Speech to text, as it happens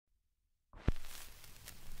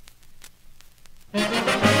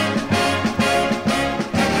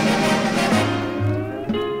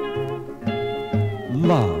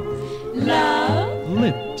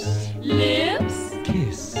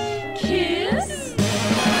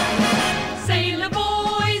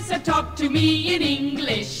to me in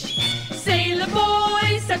English. Sailor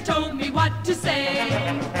boys have told me what to say.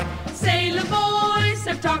 Sailor boys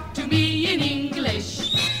have talked to me in English.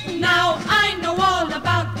 Now I know all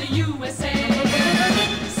about the USA.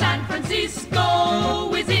 San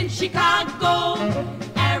Francisco is in Chicago.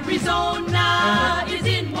 Arizona is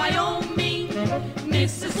in Wyoming.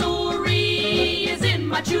 Missouri is in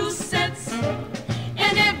Massachusetts.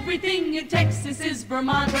 And everything in Texas is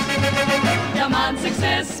Vermont. The man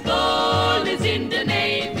successful is in the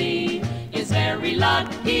Navy, is very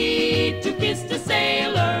lucky to kiss the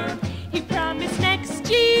sailor. He promised next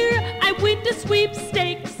year I win the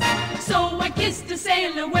sweepstakes. So I kissed the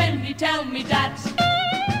sailor when he tell me that.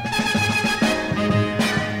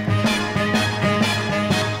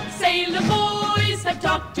 Sailor boys have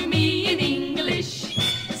talked to me in English.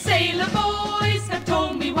 Sailor boys have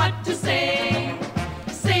told me what to say.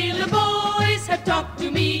 Sailor boys have talked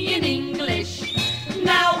to me in English.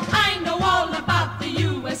 Now I know all about the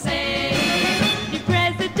USA. The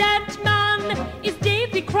president man is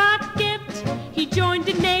Davy Crockett. He joined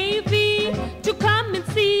the Navy to come and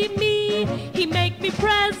see me. He make me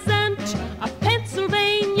present of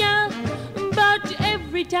Pennsylvania, but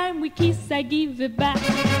every time we kiss I give it back.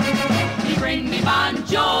 He bring me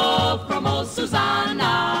banjo from old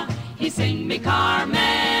Susanna. He sing me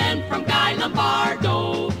Carmen from Guy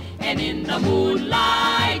Lombardo. And in the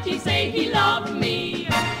moonlight he say he loved me.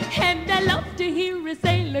 And I love to hear a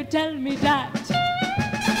sailor tell me that.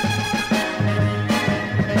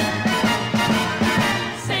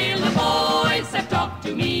 Sailor boys have talked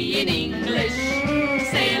to me in English.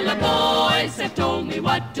 Sailor boys have told me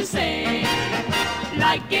what to say.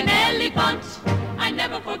 Like an elephant, I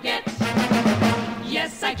never forget.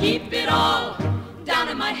 Yes, I keep it all down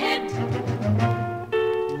in my head.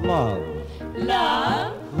 Love.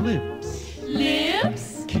 Love. Live.